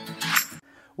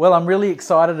Well, I'm really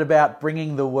excited about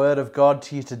bringing the Word of God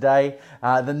to you today.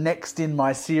 The next in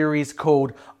my series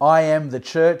called I Am the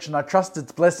Church, and I trust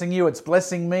it's blessing you, it's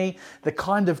blessing me. The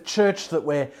kind of church that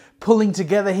we're pulling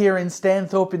together here in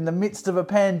Stanthorpe in the midst of a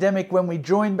pandemic when we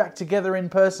join back together in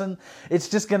person. It's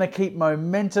just going to keep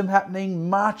momentum happening,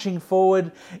 marching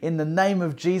forward in the name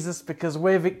of Jesus, because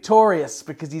we're victorious,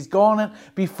 because He's gone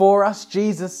before us.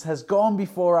 Jesus has gone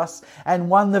before us and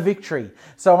won the victory.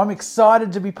 So I'm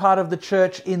excited to be part of the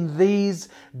church in these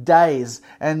days.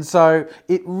 And so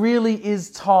it really is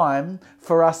time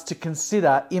for us to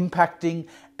consider impacting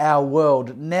our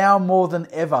world now more than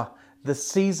ever. The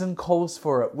season calls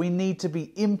for it. We need to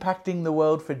be impacting the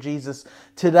world for Jesus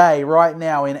today, right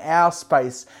now, in our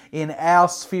space, in our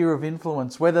sphere of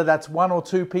influence, whether that's one or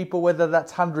two people, whether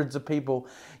that's hundreds of people.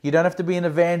 You don't have to be an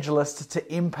evangelist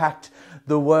to impact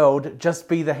the world. Just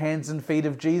be the hands and feet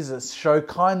of Jesus. Show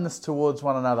kindness towards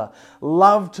one another,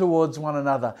 love towards one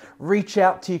another, reach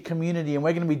out to your community. And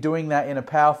we're going to be doing that in a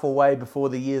powerful way before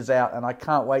the year's out. And I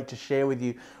can't wait to share with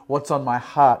you what's on my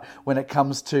heart when it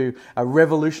comes to a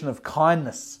revolution of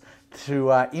kindness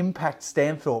to impact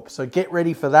Stanthorpe. So get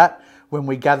ready for that when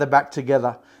we gather back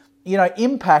together. You know,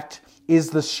 impact is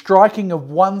the striking of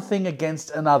one thing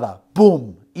against another.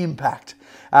 Boom, impact.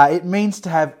 It means to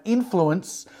have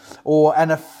influence or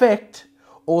an effect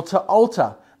or to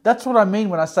alter. That's what I mean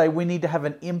when I say we need to have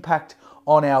an impact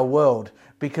on our world,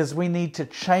 because we need to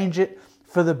change it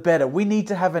for the better. We need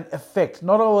to have an effect,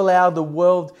 not to allow the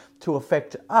world to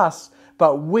affect us,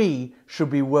 but we should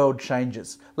be world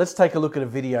changers. Let's take a look at a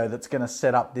video that's going to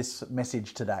set up this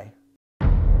message today.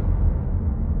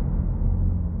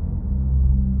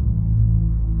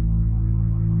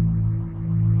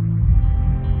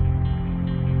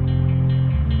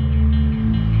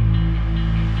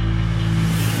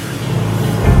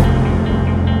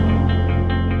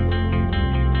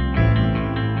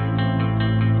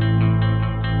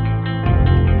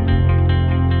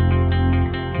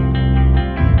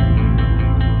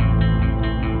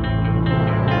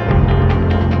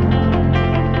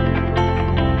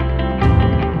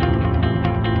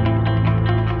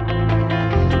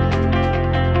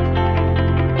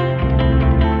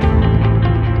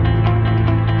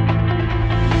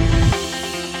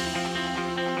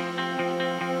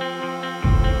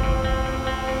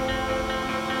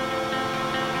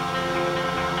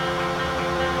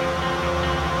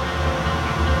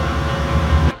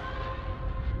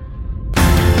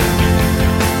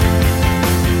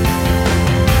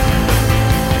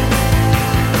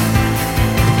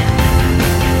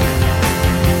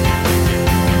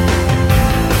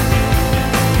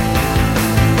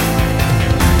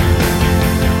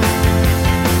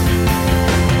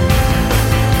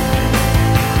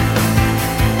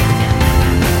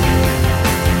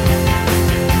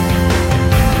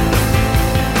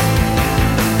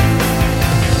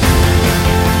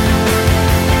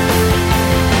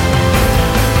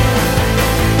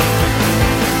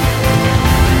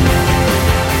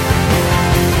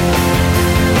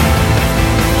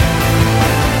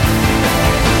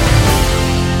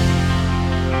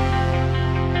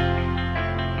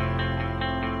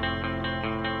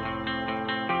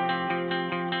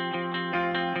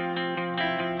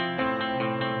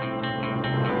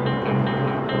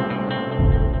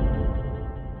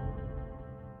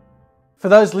 For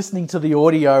those listening to the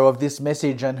audio of this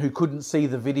message and who couldn't see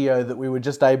the video that we were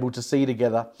just able to see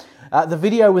together, the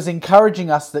video was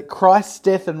encouraging us that Christ's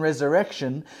death and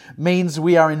resurrection means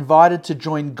we are invited to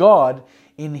join God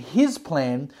in His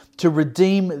plan to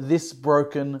redeem this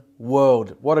broken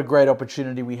world. What a great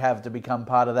opportunity we have to become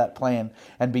part of that plan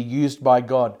and be used by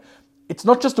God. It's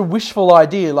not just a wishful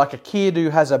idea like a kid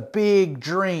who has a big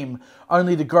dream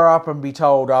only to grow up and be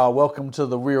told, "Oh, welcome to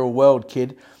the real world,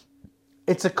 kid."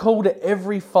 It's a call to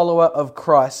every follower of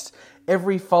Christ,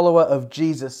 every follower of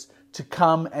Jesus, to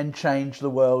come and change the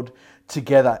world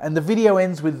together. And the video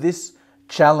ends with this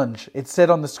challenge. It said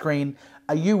on the screen,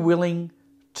 are you willing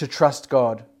to trust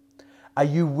God? Are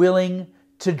you willing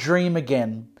to dream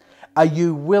again? Are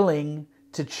you willing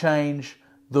to change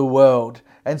the world?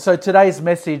 And so today's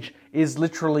message is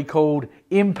literally called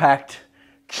Impact,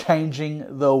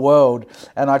 Changing the World.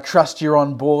 And I trust you're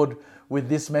on board with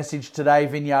this message today,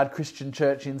 Vineyard Christian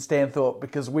Church in Stanthorpe,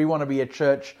 because we want to be a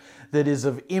church that is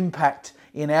of impact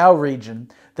in our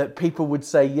region, that people would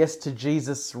say yes to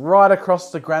Jesus right across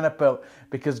the granite belt,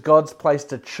 because God's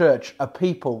placed a church, a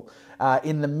people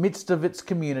in the midst of its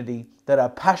community that are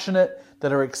passionate,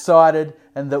 that are excited,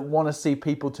 and that want to see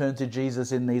people turn to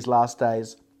Jesus in these last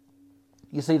days.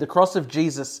 You see, the cross of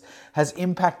Jesus has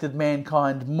impacted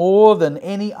mankind more than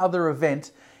any other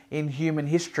event in human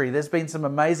history. There's been some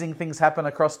amazing things happen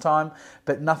across time,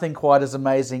 but nothing quite as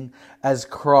amazing as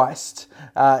Christ.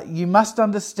 You must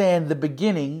understand the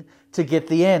beginning to get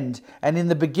the end. And in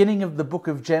the beginning of the book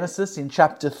of Genesis, in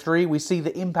chapter 3, we see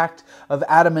the impact of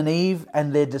Adam and Eve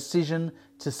and their decision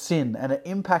to sin. And it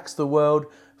impacts the world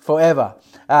forever.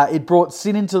 It brought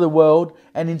sin into the world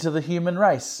and into the human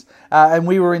race. And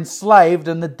we were enslaved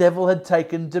and the devil had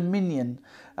taken dominion.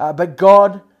 But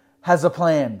God has a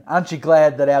plan. Aren't you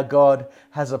glad that our God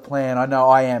has a plan? I know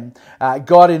I am.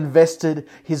 God invested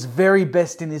His very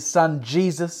best in His Son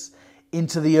Jesus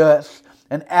into the earth.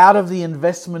 And out of the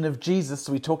investment of Jesus,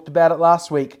 we talked about it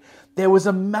last week, there was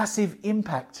a massive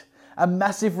impact, a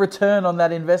massive return on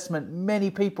that investment.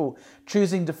 Many people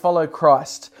choosing to follow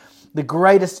Christ. The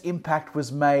greatest impact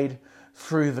was made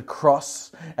through the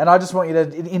cross. And I just want you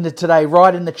to,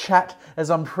 write in the chat as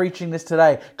I'm preaching this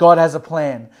today, God has a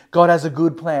plan. God has a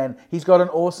good plan. He's got an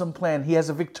awesome plan. He has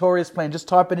a victorious plan. Just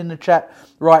type it in the chat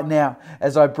right now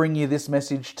as I bring you this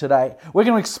message today. We're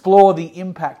going to explore the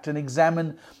impact and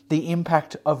examine the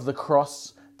impact of the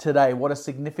cross today. What a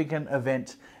significant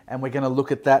event. And we're going to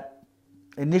look at that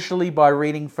initially by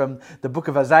reading from the book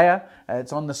of Isaiah.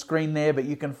 It's on the screen there, but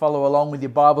you can follow along with your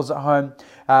Bibles at home.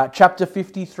 Chapter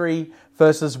 53,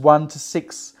 verses 1 to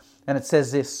 6. And it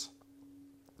says this: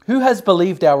 Who has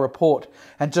believed our report,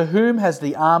 and to whom has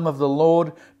the arm of the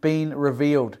Lord been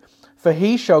revealed? For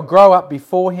he shall grow up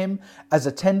before him as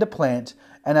a tender plant,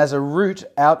 and as a root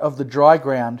out of the dry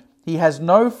ground. He has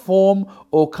no form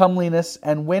or comeliness,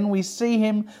 and when we see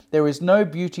him, there is no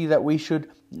beauty that we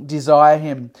should desire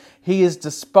him. He is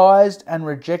despised and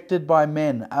rejected by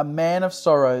men, a man of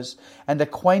sorrows, and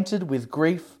acquainted with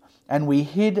grief, and we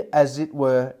hid, as it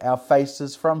were, our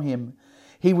faces from him.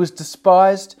 He was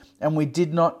despised, and we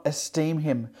did not esteem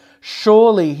him.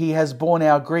 Surely he has borne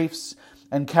our griefs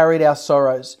and carried our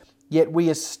sorrows, yet we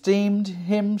esteemed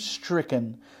him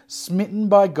stricken, smitten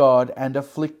by God, and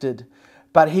afflicted.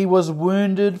 But he was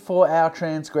wounded for our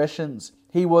transgressions.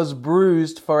 He was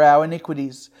bruised for our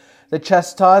iniquities. The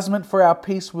chastisement for our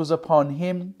peace was upon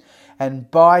him, and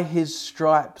by his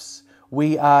stripes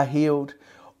we are healed.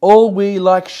 All we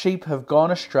like sheep have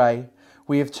gone astray.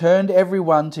 We have turned every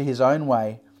one to his own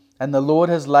way, and the Lord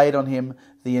has laid on him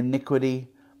the iniquity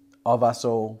of us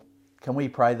all. Can we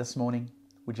pray this morning?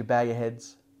 Would you bow your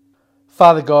heads?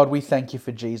 Father God, we thank you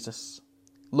for Jesus.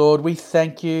 Lord, we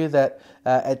thank you that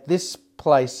at this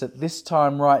place, at this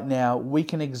time right now, we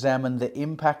can examine the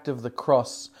impact of the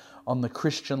cross on the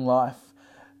Christian life.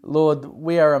 Lord,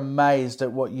 we are amazed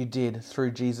at what you did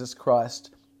through Jesus Christ.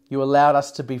 You allowed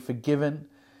us to be forgiven.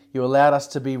 You allowed us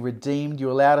to be redeemed.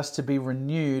 You allowed us to be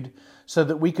renewed so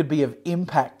that we could be of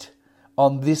impact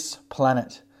on this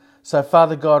planet. So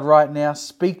Father God, right now,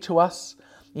 speak to us,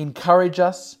 encourage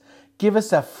us, give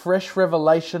us a fresh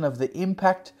revelation of the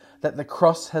impact that the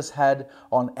cross has had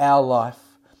on our life.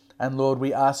 And Lord,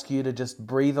 we ask you to just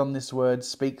breathe on this word,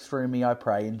 speak through me, I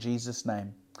pray, in Jesus'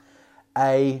 name.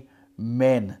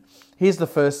 Amen. Here's the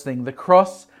first thing. The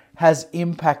cross has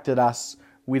impacted us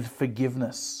with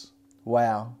forgiveness.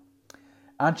 Wow.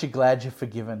 Aren't you glad you're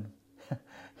forgiven?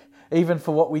 Even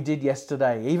for what we did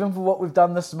yesterday, even for what we've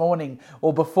done this morning,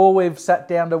 or before we've sat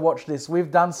down to watch this,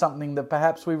 we've done something that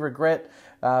perhaps we regret.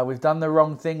 We've done the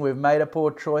wrong thing. We've made a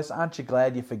poor choice. Aren't you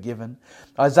glad you're forgiven?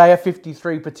 Isaiah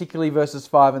 53, particularly verses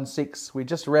 5 and 6. We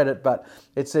just read it, but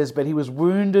it says, But he was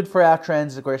wounded for our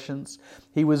transgressions.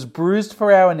 He was bruised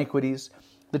for our iniquities.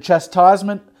 The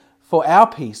chastisement for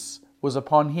our peace was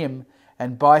upon him,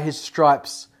 and by his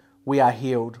stripes we are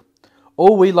healed.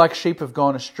 All we like sheep have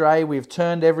gone astray. We have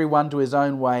turned every one to his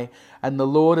own way, and the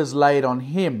Lord has laid on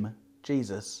him,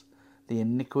 Jesus, the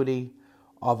iniquity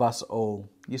of us all.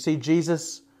 You see,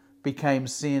 Jesus became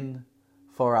sin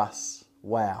for us.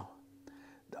 Wow.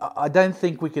 I don't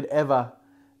think we could ever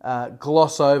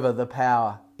gloss over the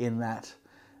power in that.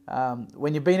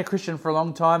 When you've been a Christian for a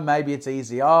long time, maybe it's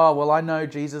easy. Oh, well, I know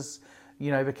Jesus,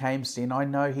 became sin. I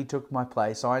know he took my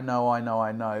place. I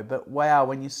know. But wow,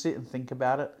 when you sit and think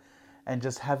about it and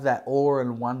just have that awe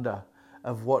and wonder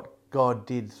of what God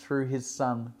did through his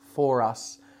Son for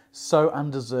us, so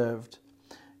undeserved.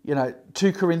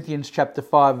 2 Corinthians chapter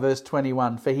 5 verse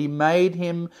 21, For he made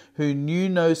him who knew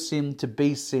no sin to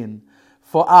be sin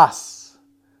for us,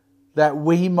 that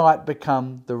we might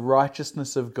become the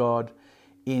righteousness of God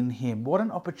in him. What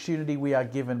an opportunity we are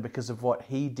given because of what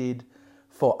he did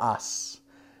for us.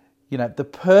 The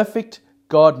perfect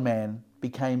God-man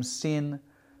became sin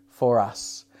for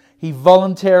us. He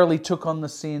voluntarily took on the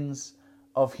sins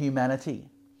of humanity.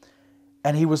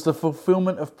 And he was the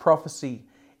fulfillment of prophecy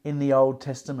in the Old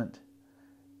Testament.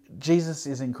 Jesus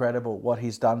is incredible what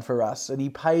he's done for us, and he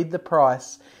paid the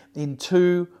price in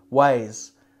two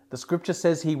ways. The scripture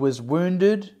says he was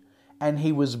wounded and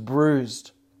he was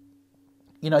bruised.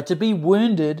 To be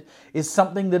wounded is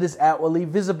something that is outwardly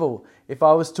visible. If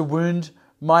I was to wound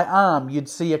my arm, you'd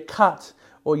see a cut,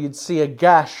 or you'd see a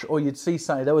gash, or you'd see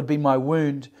something. That would be my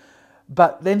wound.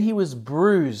 But then he was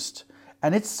bruised,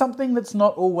 and it's something that's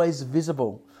not always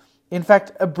visible. In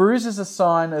fact, a bruise is a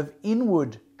sign of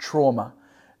inward trauma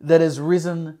that has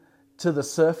risen to the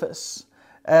surface.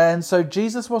 And so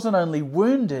Jesus wasn't only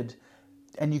wounded,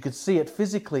 and you could see it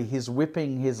physically, his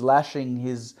whipping, his lashing,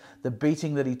 the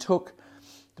beating that he took,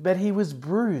 but he was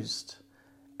bruised.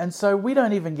 And so we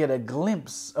don't even get a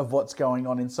glimpse of what's going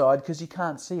on inside because you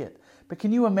can't see it. But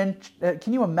can you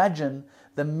imagine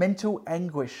the mental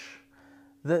anguish,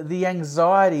 the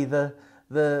anxiety,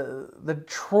 the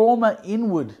trauma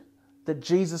inward that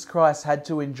Jesus Christ had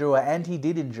to endure, and he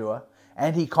did endure,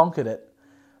 and he conquered it.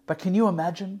 But can you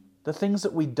imagine the things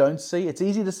that we don't see? It's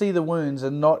easy to see the wounds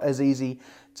and not as easy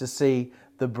to see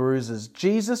the bruises.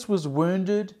 Jesus was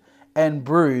wounded and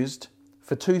bruised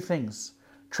for two things.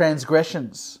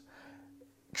 Transgressions.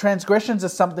 Transgressions are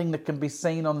something that can be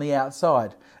seen on the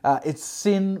outside. It's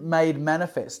sin made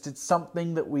manifest. It's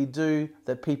something that we do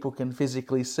that people can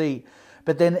physically see.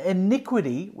 But then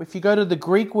iniquity, if you go to the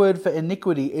Greek word for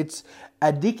iniquity, it's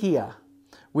adikia,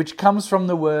 which comes from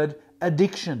the word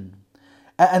addiction.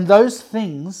 And those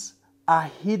things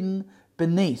are hidden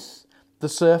beneath the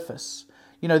surface.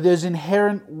 There's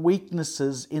inherent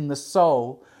weaknesses in the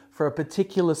soul for a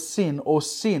particular sin or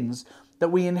sins that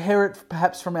we inherit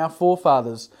perhaps from our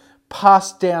forefathers,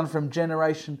 passed down from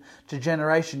generation to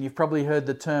generation. You've probably heard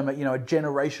the term, a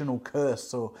generational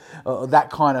curse or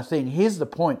that kind of thing. Here's the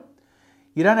point.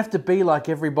 You don't have to be like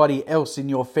everybody else in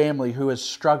your family who has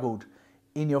struggled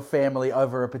in your family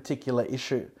over a particular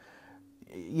issue.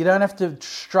 You don't have to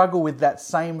struggle with that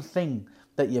same thing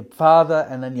that your father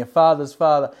and then your father's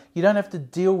father. You don't have to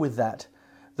deal with that.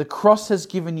 The cross has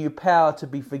given you power to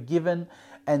be forgiven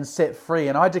and set free.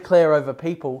 And I declare over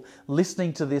people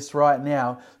listening to this right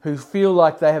now who feel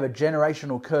like they have a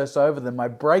generational curse over them, I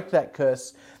break that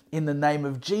curse in the name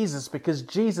of Jesus, because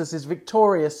Jesus is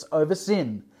victorious over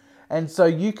sin. And so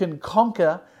you can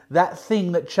conquer that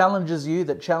thing that challenges you,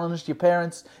 that challenged your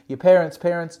parents'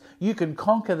 parents. You can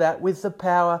conquer that with the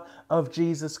power of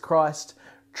Jesus Christ.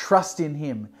 Trust in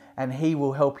him and he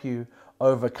will help you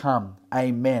overcome.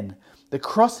 Amen. The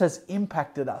cross has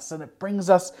impacted us and it brings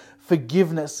us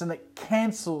forgiveness, and it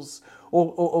cancels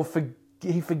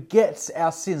he forgets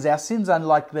our sins. Our sins are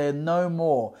like they're no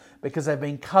more because they've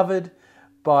been covered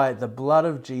by the blood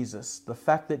of Jesus. The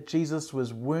fact that Jesus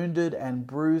was wounded and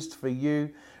bruised for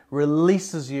you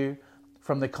releases you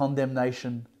from the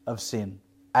condemnation of sin.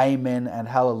 Amen and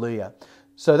hallelujah.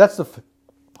 So that's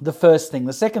the first thing.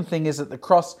 The second thing is that the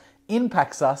cross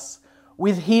impacts us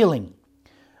with healing.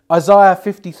 Isaiah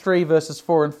 53 verses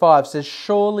 4 and 5 says,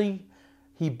 "Surely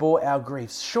he bore our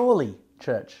griefs." Surely,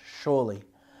 church, surely.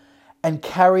 "And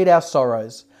carried our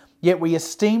sorrows. Yet we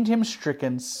esteemed him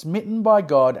stricken, smitten by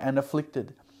God, and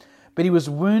afflicted. But he was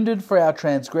wounded for our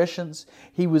transgressions.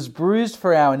 He was bruised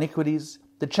for our iniquities.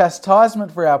 The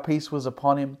chastisement for our peace was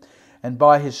upon him, and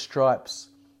by his stripes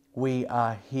we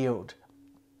are healed."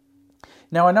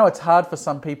 Now, I know it's hard for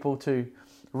some people to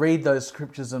read those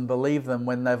scriptures and believe them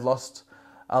when they've lost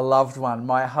a loved one.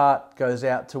 My heart goes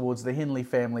out towards the Hinley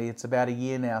family. It's about a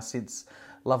year now since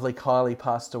lovely Kylie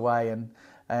passed away,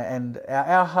 and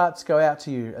our hearts go out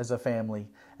to you as a family,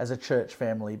 as a church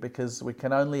family, because we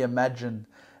can only imagine.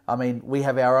 I mean, we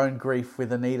have our own grief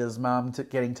with Anita's mum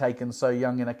getting taken so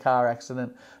young in a car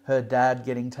accident, her dad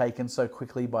getting taken so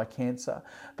quickly by cancer.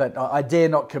 But I dare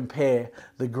not compare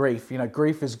the grief.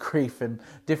 Grief is grief, and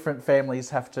different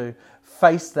families have to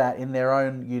face that in their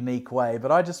own unique way.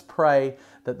 But I just pray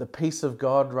that the peace of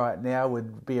God right now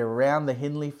would be around the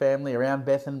Hinley family, around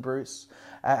Beth and Bruce.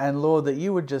 And Lord, that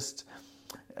you would just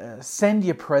send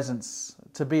your presence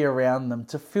to be around them,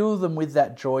 to fill them with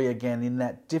that joy again in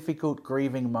that difficult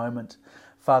grieving moment.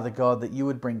 Father God, that you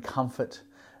would bring comfort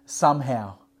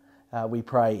somehow, we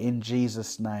pray in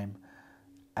Jesus' name.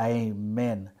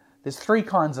 Amen. There's three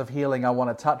kinds of healing I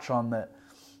want to touch on that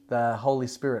the Holy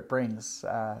Spirit brings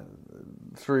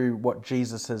through what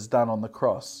Jesus has done on the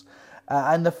cross.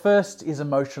 And the first is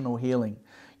emotional healing.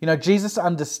 Jesus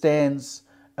understands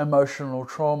emotional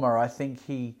trauma. I think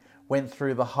he went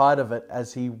through the height of it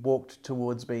as he walked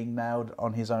towards being nailed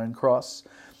on his own cross.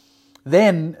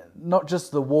 Then, not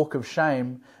just the walk of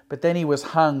shame, but then he was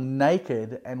hung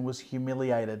naked and was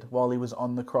humiliated while he was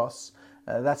on the cross.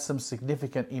 That's some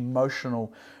significant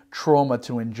emotional trauma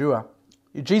to endure.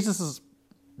 Jesus'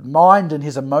 mind and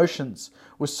his emotions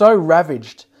were so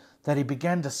ravaged that he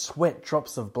began to sweat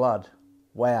drops of blood.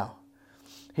 Wow.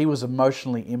 He was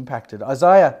emotionally impacted.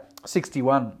 Isaiah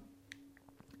 61,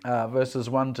 verses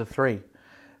 1 to 3,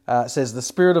 says, "The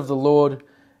Spirit of the Lord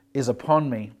is upon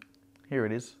me." Here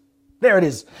it is. There it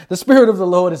is. "The Spirit of the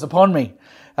Lord is upon me,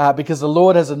 because the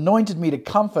Lord has anointed me to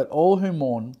comfort all who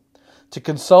mourn, to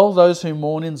console those who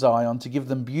mourn in Zion, to give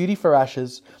them beauty for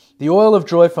ashes, the oil of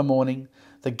joy for mourning,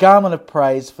 the garment of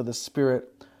praise for the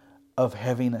spirit of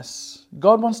heaviness."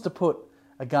 God wants to put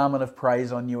a garment of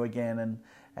praise on you again.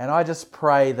 And I just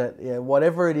pray that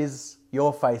whatever it is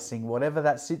you're facing, whatever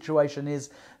that situation is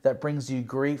that brings you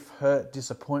grief, hurt,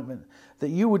 disappointment, that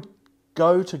you would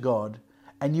go to God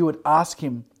and you would ask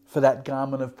Him for that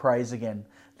garment of praise again,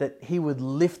 that He would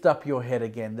lift up your head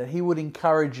again, that He would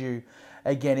encourage you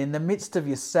again in the midst of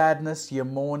your sadness, your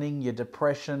mourning, your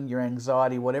depression, your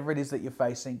anxiety, whatever it is that you're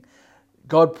facing.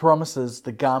 God promises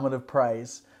the garment of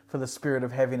praise for the spirit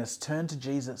of heaviness. Turn to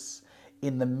Jesus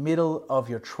in the middle of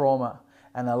your trauma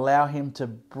and allow Him to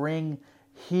bring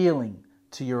healing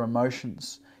to your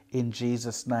emotions in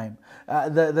Jesus' name.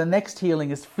 The next healing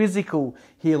is physical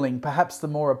healing, perhaps the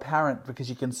more apparent because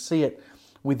you can see it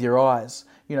with your eyes.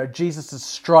 You know, Jesus'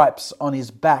 stripes on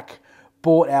His back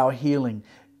brought our healing.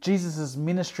 Jesus'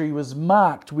 ministry was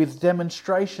marked with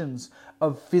demonstrations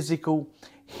of physical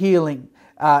healing.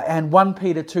 And 1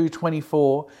 Peter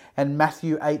 2:24 and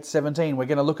Matthew 8:17, we're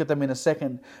going to look at them in a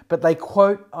second, but they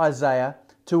quote Isaiah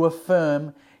to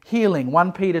affirm healing.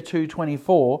 1 Peter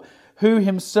 2:24, "Who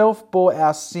Himself bore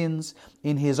our sins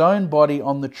in His own body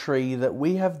on the tree, that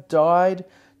we have died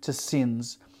to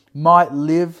sins, might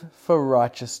live for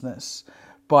righteousness,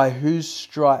 by whose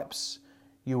stripes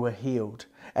you were healed."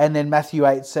 And then Matthew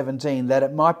 8:17, "That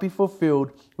it might be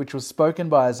fulfilled, which was spoken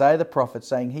by Isaiah the prophet,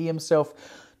 saying, He Himself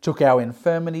took our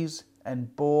infirmities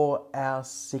and bore our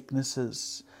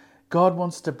sicknesses." God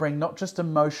wants to bring not just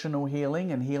emotional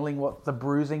healing and healing what the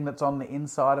bruising that's on the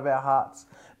inside of our hearts,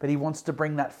 but He wants to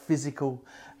bring that physical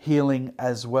healing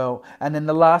as well. And then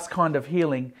the last kind of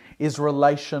healing is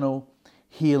relational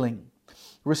healing.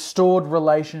 Restored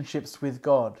relationships with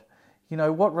God. You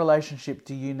know, what relationship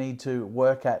do you need to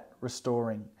work at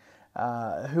restoring?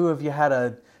 Who have you had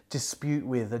a dispute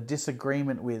with, a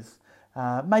disagreement with?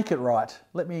 Make it right.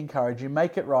 Let me encourage you,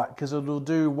 make it right, because it will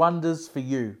do wonders for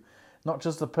you. Not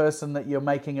just the person that you're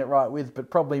making it right with,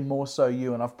 but probably more so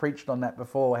you. And I've preached on that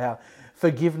before, how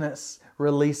forgiveness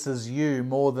releases you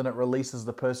more than it releases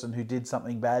the person who did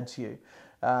something bad to you.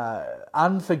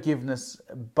 Unforgiveness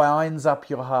binds up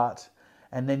your heart,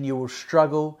 and then you will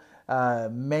struggle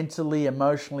mentally,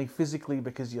 emotionally, physically,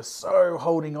 because you're so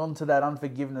holding on to that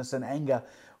unforgiveness and anger.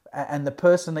 And the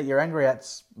person that you're angry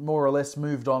at's more or less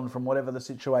moved on from whatever the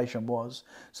situation was.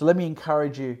 So let me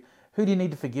encourage you, who do you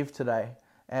need to forgive today?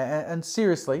 And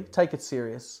seriously, take it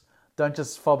serious. Don't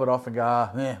just fob it off and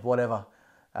go, whatever.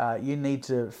 You need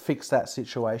to fix that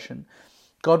situation.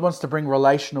 God wants to bring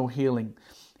relational healing.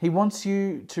 He wants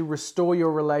you to restore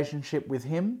your relationship with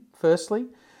Him, firstly,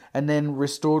 and then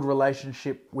restored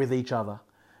relationship with each other.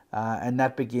 And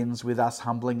that begins with us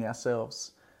humbling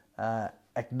ourselves,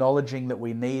 acknowledging that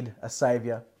we need a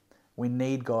Saviour, we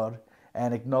need God,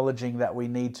 and acknowledging that we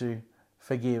need to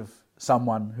forgive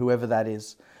someone, whoever that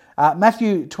is.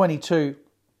 Matthew 22,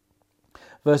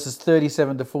 verses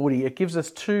 37 to 40, it gives us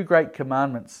two great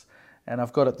commandments, and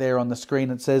I've got it there on the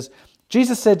screen. It says,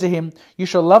 "Jesus said to him, You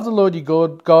shall love the Lord your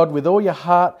God with all your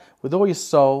heart, with all your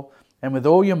soul, and with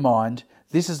all your mind.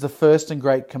 This is the first and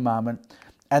great commandment.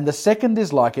 And the second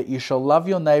is like it, you shall love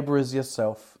your neighbour as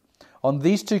yourself. On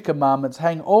these two commandments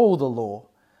hang all the law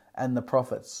and the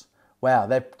prophets." Wow,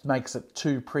 that makes it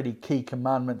two pretty key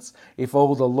commandments if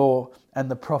all the law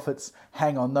and the prophets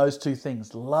hang on those two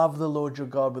things. Love the Lord your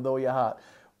God with all your heart.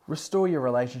 Restore your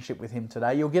relationship with Him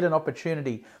today. You'll get an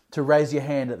opportunity to raise your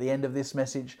hand at the end of this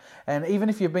message. And even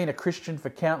if you've been a Christian for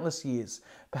countless years,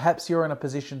 perhaps you're in a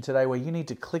position today where you need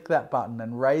to click that button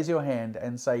and raise your hand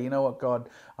and say, you know what, God,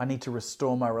 I need to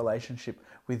restore my relationship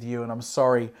with You, and I'm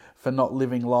sorry for not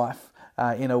living life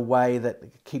in a way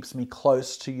that keeps me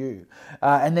close to You.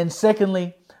 And then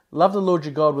secondly, love the Lord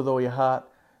your God with all your heart,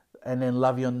 and then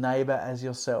love your neighbour as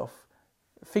yourself.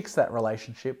 Fix that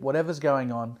relationship, whatever's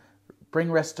going on. Bring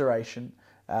restoration,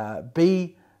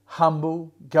 be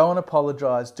humble, go and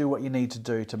apologise, do what you need to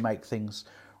do to make things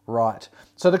right.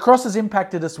 So the cross has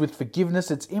impacted us with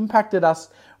forgiveness, it's impacted us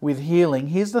with healing.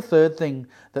 Here's the third thing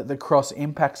that the cross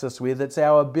impacts us with, it's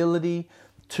our ability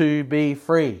to be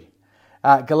free.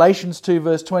 Galatians 2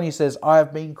 verse 20 says, "I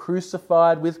have been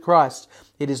crucified with Christ.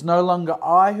 It is no longer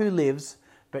I who lives,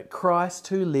 but Christ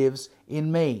who lives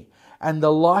in me. And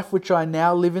the life which I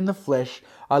now live in the flesh,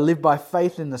 I live by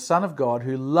faith in the Son of God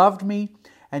who loved me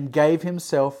and gave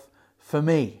himself for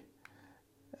me.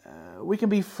 We can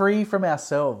be free from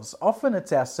ourselves. Often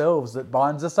it's ourselves that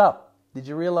binds us up. Did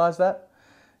you realize that?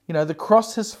 You know, the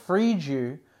cross has freed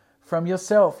you from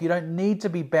yourself. You don't need to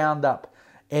be bound up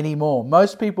anymore.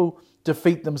 Most people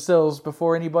defeat themselves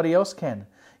before anybody else can.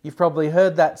 You've probably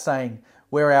heard that saying,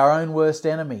 we're our own worst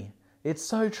enemy. It's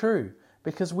so true,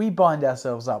 because we bind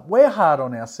ourselves up. We're hard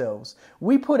on ourselves.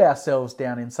 We put ourselves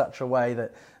down in such a way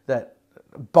that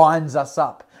binds us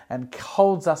up and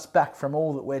holds us back from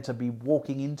all that we're to be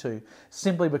walking into,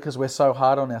 simply because we're so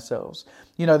hard on ourselves.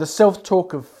 You know, the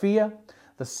self-talk of fear,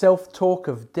 the self-talk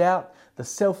of doubt, the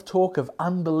self-talk of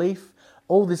unbelief,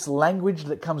 all this language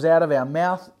that comes out of our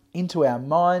mouth into our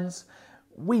minds,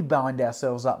 we bind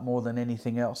ourselves up more than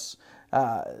anything else.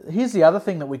 Here's the other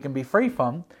thing that we can be free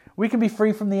from. We can be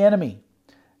free from the enemy.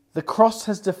 The cross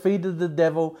has defeated the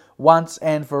devil once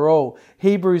and for all.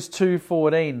 Hebrews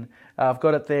 2:14, I've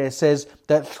got it there, says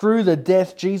that through the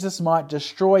death Jesus might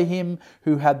destroy him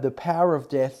who had the power of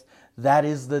death, that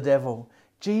is the devil.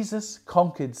 Jesus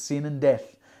conquered sin and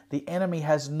death. The enemy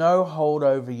has no hold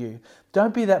over you.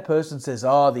 Don't be that person who says,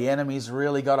 oh, the enemy's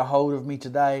really got a hold of me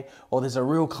today, or there's a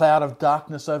real cloud of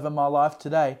darkness over my life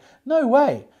today. No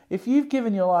way. If you've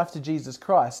given your life to Jesus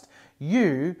Christ,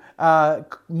 you are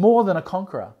more than a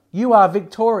conqueror. You are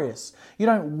victorious. You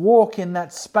don't walk in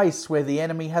that space where the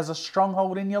enemy has a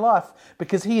stronghold in your life,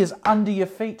 because he is under your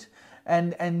feet.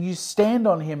 And you stand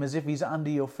on him as if he's under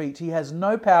your feet. He has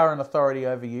no power and authority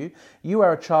over you. You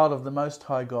are a child of the Most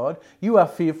High God. You are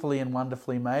fearfully and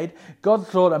wonderfully made. God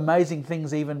thought amazing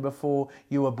things even before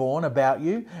you were born about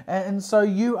you. And so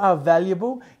you are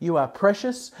valuable. You are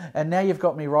precious. And now you've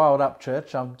got me riled up,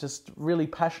 church. I'm just really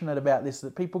passionate about this,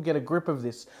 that people get a grip of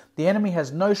this. The enemy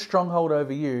has no stronghold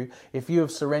over you if you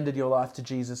have surrendered your life to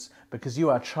Jesus, because you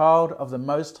are a child of the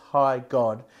Most High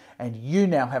God. And you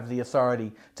now have the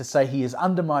authority to say, he is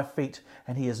under my feet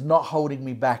and he is not holding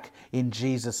me back, in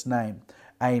Jesus' name.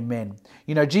 Amen.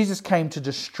 You know, Jesus came to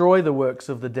destroy the works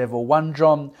of the devil. 1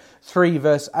 John 3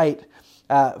 verse 8,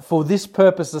 for this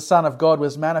purpose the Son of God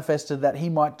was manifested, that he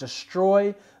might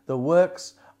destroy the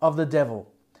works of the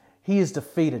devil. He is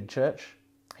defeated, church.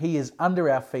 He is under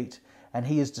our feet and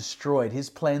he is destroyed.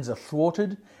 His plans are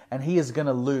thwarted and he is going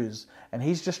to lose. And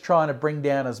he's just trying to bring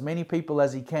down as many people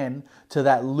as he can to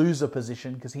that loser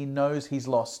position, because he knows he's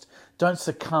lost. Don't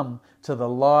succumb to the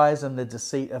lies and the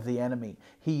deceit of the enemy.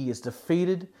 He is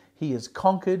defeated, he is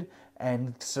conquered,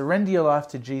 and surrender your life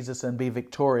to Jesus and be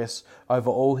victorious over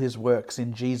all his works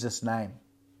in Jesus' name.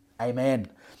 Amen.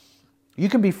 You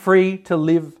can be free to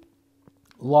live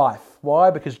life.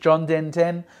 Why? Because John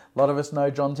 10:10, a lot of us know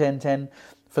John 10:10,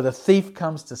 for the thief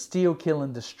comes to steal, kill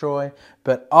and destroy,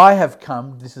 but I have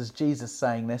come, this is Jesus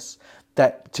saying this,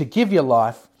 that to give you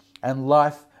life and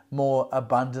life more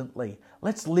abundantly.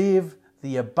 Let's live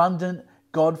the abundant,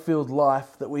 God-filled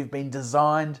life that we've been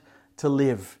designed to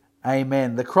live.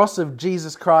 Amen. The cross of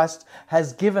Jesus Christ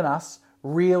has given us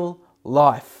real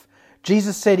life.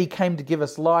 Jesus said he came to give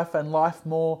us life and life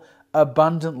more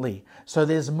abundantly. So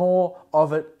there's more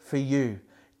of it for you.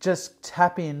 Just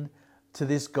tap in to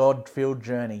this God-filled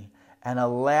journey and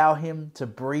allow him to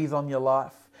breathe on your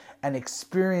life and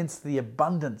experience the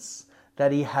abundance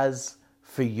that he has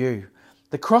for you.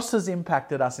 The cross has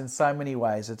impacted us in so many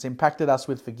ways. It's impacted us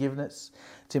with forgiveness.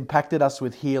 It's impacted us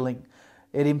with healing.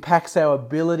 It impacts our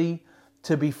ability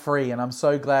to be free. And I'm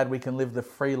so glad we can live the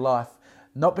free life,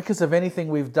 not because of anything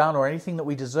we've done or anything that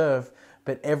we deserve,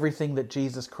 but everything that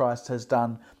Jesus Christ has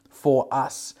done for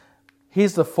us.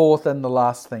 Here's the fourth and the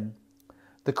last thing.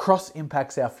 The cross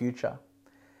impacts our future.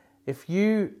 If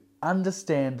you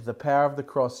understand the power of the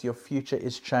cross, your future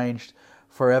is changed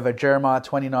forever. Jeremiah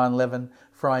 29:11,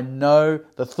 for I know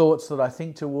the thoughts that I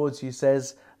think towards you,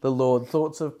 says the Lord,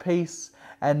 thoughts of peace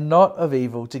and not of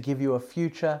evil, to give you a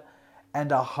future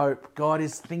and a hope. God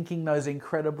is thinking those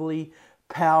incredibly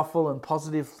powerful and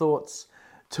positive thoughts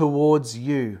towards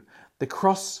you. The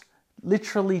cross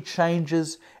literally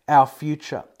changes our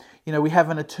future. You know, we have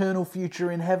an eternal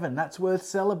future in heaven. That's worth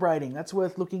celebrating. That's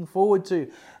worth looking forward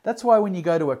to. That's why when you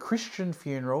go to a Christian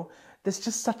funeral, there's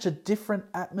just such a different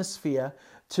atmosphere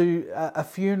to a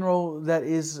funeral that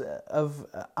is of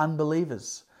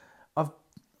unbelievers.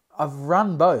 I've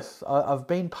run both. I've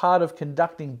been part of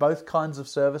conducting both kinds of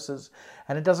services,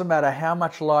 and it doesn't matter how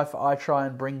much life I try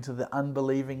and bring to the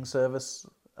unbelieving service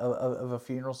of a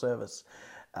funeral service.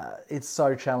 It's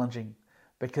so challenging,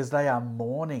 because they are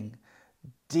mourning.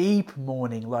 Deep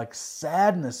mourning, like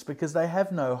sadness, because they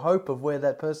have no hope of where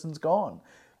that person's gone.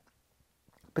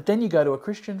 But then you go to a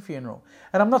Christian funeral,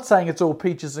 and I'm not saying it's all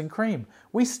peaches and cream.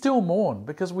 We still mourn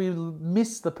because we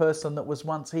miss the person that was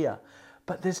once here.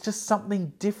 but there's just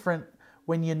something different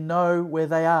when you know where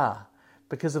they are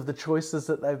because of the choices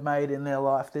that they've made in their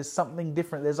life. There's something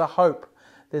different. There's a hope.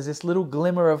 There's this little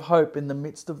glimmer of hope in the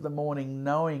midst of the morning,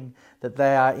 knowing that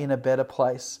they are in a better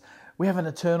place. We have an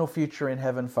eternal future in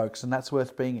heaven, folks, and that's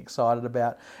worth being excited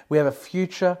about. We have a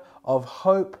future of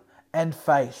hope and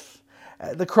faith.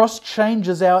 The cross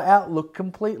changes our outlook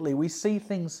completely. We see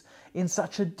things in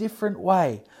such a different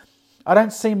way. I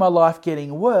don't see my life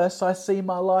getting worse. I see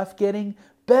my life getting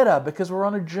better because we're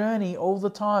on a journey all the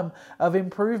time of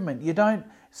improvement. You don't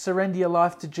surrender your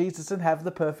life to Jesus and have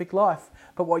the perfect life.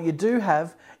 But what you do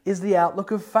have is the outlook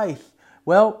of faith.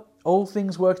 Well, all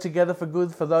things work together for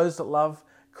good for those that love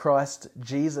Christ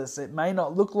Jesus. It may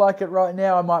not look like it right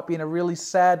now. I might be in a really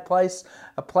sad place,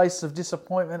 a place of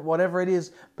disappointment, whatever it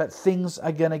is, but things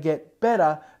are going to get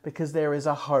better because there is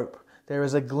a hope. There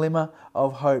is a glimmer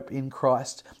of hope in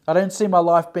Christ. I don't see my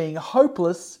life being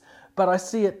hopeless, but I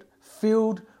see it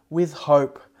filled with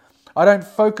hope. I don't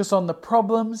focus on the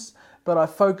problems, but I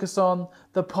focus on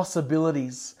the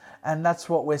possibilities. And that's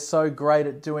what we're so great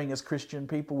at doing as Christian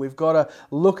people. We've got to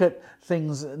look at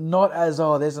things not as,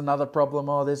 oh, there's another problem,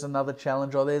 oh, there's another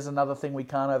challenge, or there's another thing we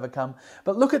can't overcome.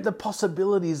 But look at the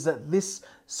possibilities that this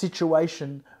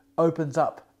situation opens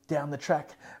up down the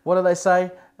track. What do they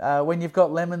say? When you've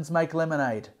got lemons, make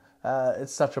lemonade.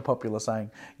 It's such a popular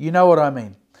saying. You know what I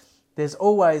mean. There's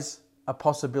always a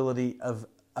possibility of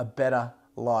a better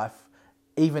life,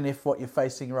 even if what you're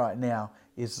facing right now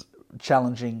is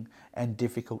challenging and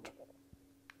difficult.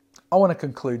 I want to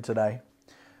conclude today.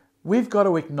 We've got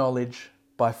to acknowledge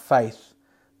by faith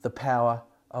the power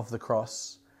of the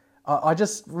cross. I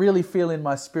just really feel in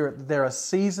my spirit that there are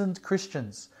seasoned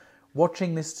Christians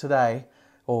watching this today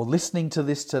or listening to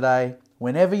this today,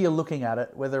 whenever you're looking at it,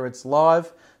 whether it's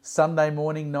live, Sunday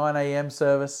morning, 9 a.m.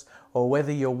 service, or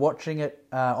whether you're watching it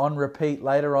on repeat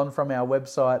later on from our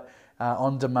website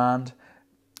on demand.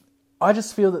 I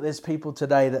just feel that there's people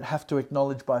today that have to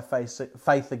acknowledge by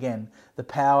faith again the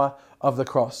power of the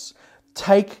cross.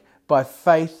 Take by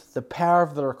faith the power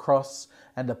of the cross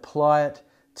and apply it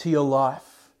to your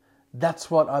life.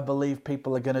 That's what I believe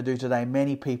people are going to do today,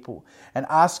 many people, and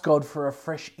ask God for a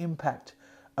fresh impact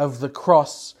of the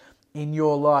cross in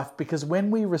your life. Because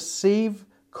when we receive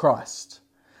Christ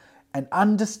and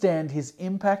understand His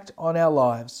impact on our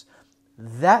lives,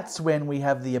 that's when we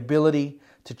have the ability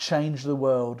to change the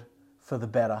world for the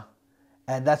better.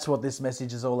 And that's what this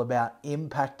message is all about,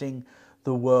 impacting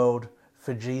the world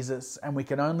for Jesus. And we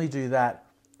can only do that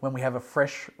when we have a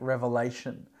fresh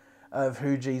revelation of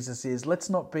who Jesus is. Let's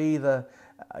not be the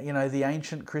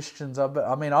ancient Christians.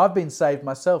 I've been saved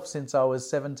myself since I was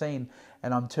 17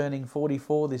 and I'm turning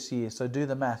 44 this year. So do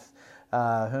the math.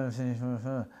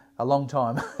 A long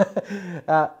time.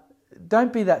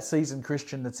 Don't be that seasoned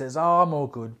Christian that says, oh, I'm all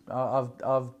good.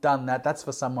 I've done that. That's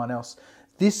for someone else.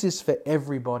 This is for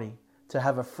everybody to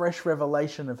have a fresh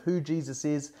revelation of who Jesus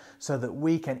is so that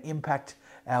we can impact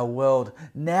our world.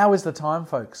 Now is the time,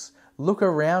 folks. Look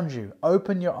around you.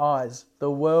 Open your eyes. The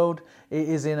world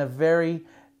is in a very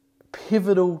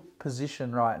pivotal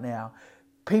position right now.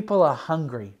 People are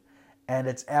hungry and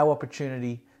it's our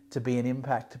opportunity to be an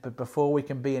impact. But before we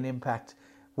can be an impact,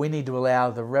 we need to allow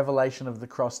the revelation of the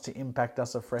cross to impact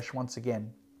us afresh once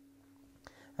again.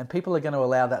 And people are going to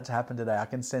allow that to happen today. I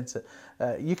can sense it.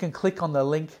 You can click on the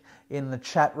link in the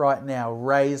chat right now,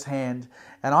 raise hand.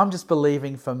 And I'm just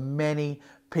believing for many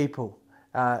people,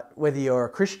 whether you're a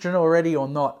Christian already or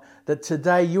not, that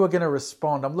today you are going to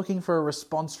respond. I'm looking for a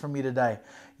response from you today.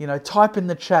 Type in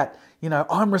the chat,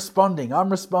 I'm responding,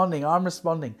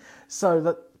 so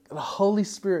that the Holy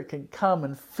Spirit can come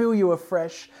and fill you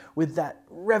afresh with that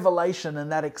revelation and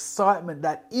that excitement,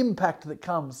 that impact that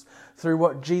comes through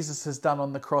what Jesus has done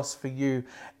on the cross for you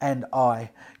and I.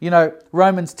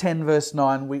 Romans 10 verse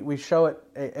 9, we show it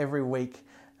every week,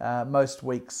 most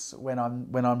weeks when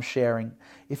I'm sharing.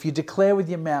 If you declare with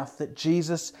your mouth that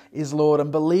Jesus is Lord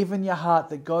and believe in your heart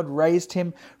that God raised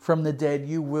Him from the dead,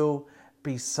 you will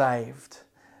be saved.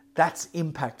 That's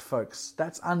impact, folks.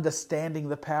 That's understanding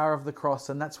the power of the cross.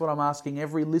 And that's what I'm asking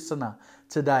every listener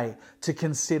today to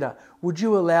consider. Would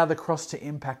you allow the cross to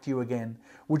impact you again?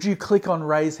 Would you click on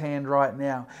raise hand right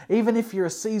now? Even if you're a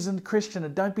seasoned Christian,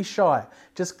 and don't be shy,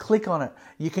 just click on it.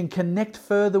 You can connect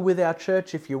further with our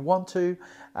church if you want to.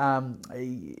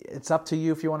 It's up to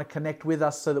you if you want to connect with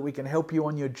us so that we can help you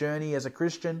on your journey as a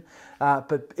Christian.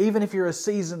 But even if you're a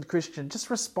seasoned Christian, just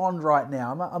respond right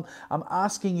now. I'm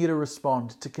asking you to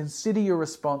respond, to consider your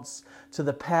response to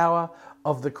the power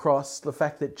of the cross, the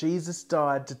fact that Jesus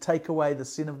died to take away the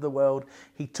sin of the world.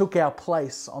 He took our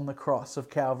place on the cross of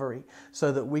Calvary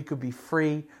so that we could be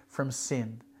free from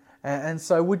sin. And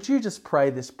so would you just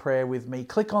pray this prayer with me?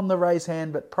 Click on the raise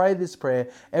hand, but pray this prayer.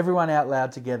 Everyone out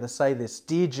loud together. Say this.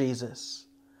 Dear Jesus,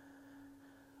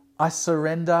 I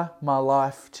surrender my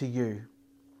life to you.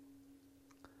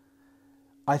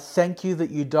 I thank you that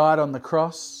you died on the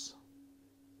cross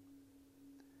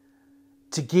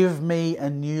to give me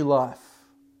a new life.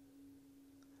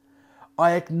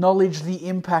 I acknowledge the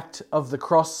impact of the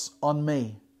cross on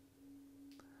me.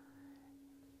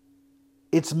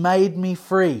 It's made me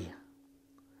free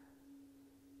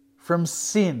from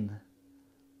sin,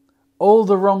 all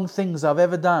the wrong things I've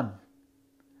ever done.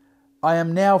 I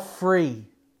am now free.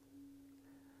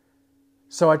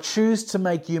 So I choose to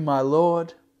make you my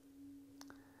Lord,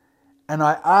 and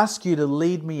I ask you to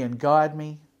lead me and guide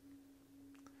me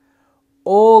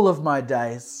all of my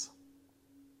days.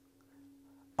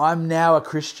 I'm now a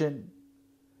Christian,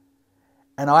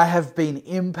 and I have been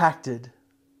impacted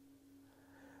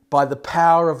by the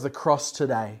power of the cross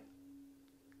today.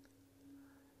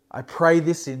 I pray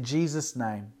this in Jesus'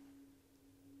 name.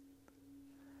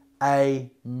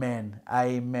 Amen.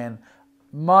 Amen.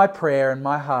 My prayer and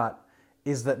my heart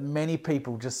is that many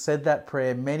people just said that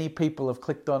prayer. Many people have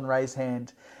clicked on raise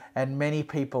hand, and many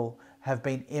people have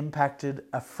been impacted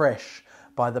afresh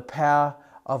by the power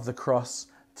of the cross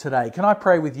today. Can I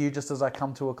pray with you just as I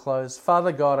come to a close?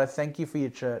 Father God, I thank you for your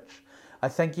church. I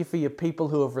thank you for your people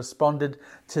who have responded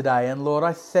today. And Lord,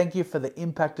 I thank you for the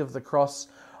impact of the cross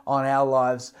on our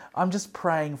lives. I'm just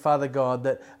praying, Father God,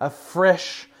 that a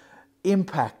fresh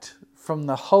impact from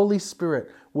the Holy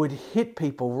Spirit would hit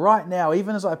people right now,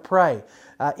 even as I pray.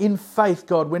 In faith,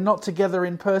 God, we're not together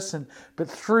in person, but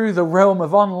through the realm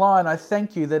of online, I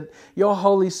thank you that your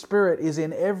Holy Spirit is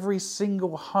in every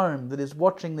single home that is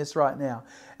watching this right now.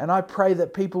 And I pray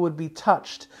that people would be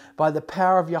touched by the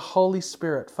power of your Holy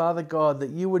Spirit, Father God, that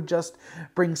you would just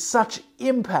bring such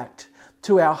impact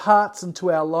to our hearts and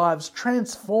to our lives.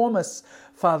 Transform us,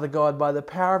 Father God, by the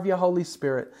power of your Holy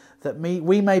Spirit, that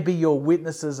we may be your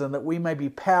witnesses and that we may be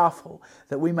powerful,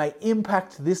 that we may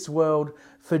impact this world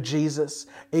for Jesus.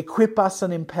 Equip us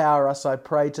and empower us, I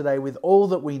pray today, with all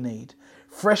that we need.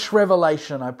 Fresh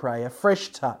revelation, I pray, a fresh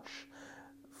touch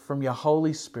from your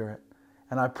Holy Spirit.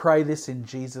 And I pray this in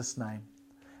Jesus' name.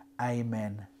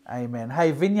 Amen. Amen.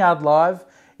 Hey, Vineyard Live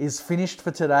is finished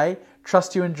for today.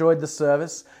 Trust you enjoyed the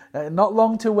service. Not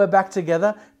long till we're back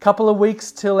together. Couple of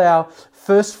weeks till our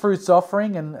first fruits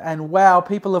offering. And wow,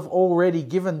 people have already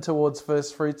given towards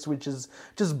first fruits, which is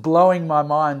just blowing my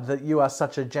mind that you are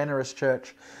such a generous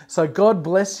church. So God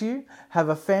bless you. Have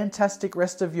a fantastic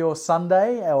rest of your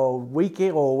Sunday or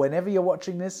weekend or whenever you're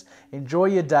watching this. Enjoy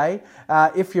your day.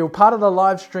 If you're part of the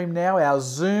live stream now, our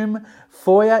Zoom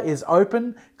foyer is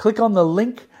open. Click on the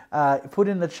link put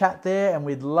in the chat there, and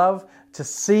we'd love to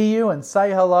see you and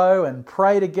say hello and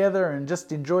pray together and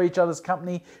just enjoy each other's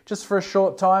company just for a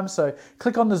short time. So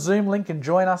click on the Zoom link and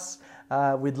join us.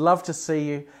 We'd love to see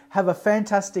you. Have a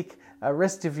fantastic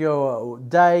rest of your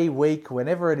day, week,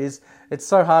 whenever it is. It's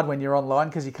so hard when you're online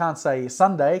because you can't say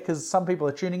Sunday because some people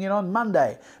are tuning in on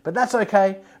Monday. But that's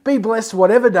okay. Be blessed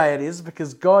whatever day it is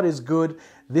because God is good.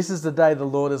 This is the day the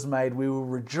Lord has made. We will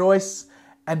rejoice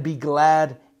and be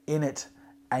glad in it.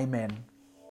 Amen.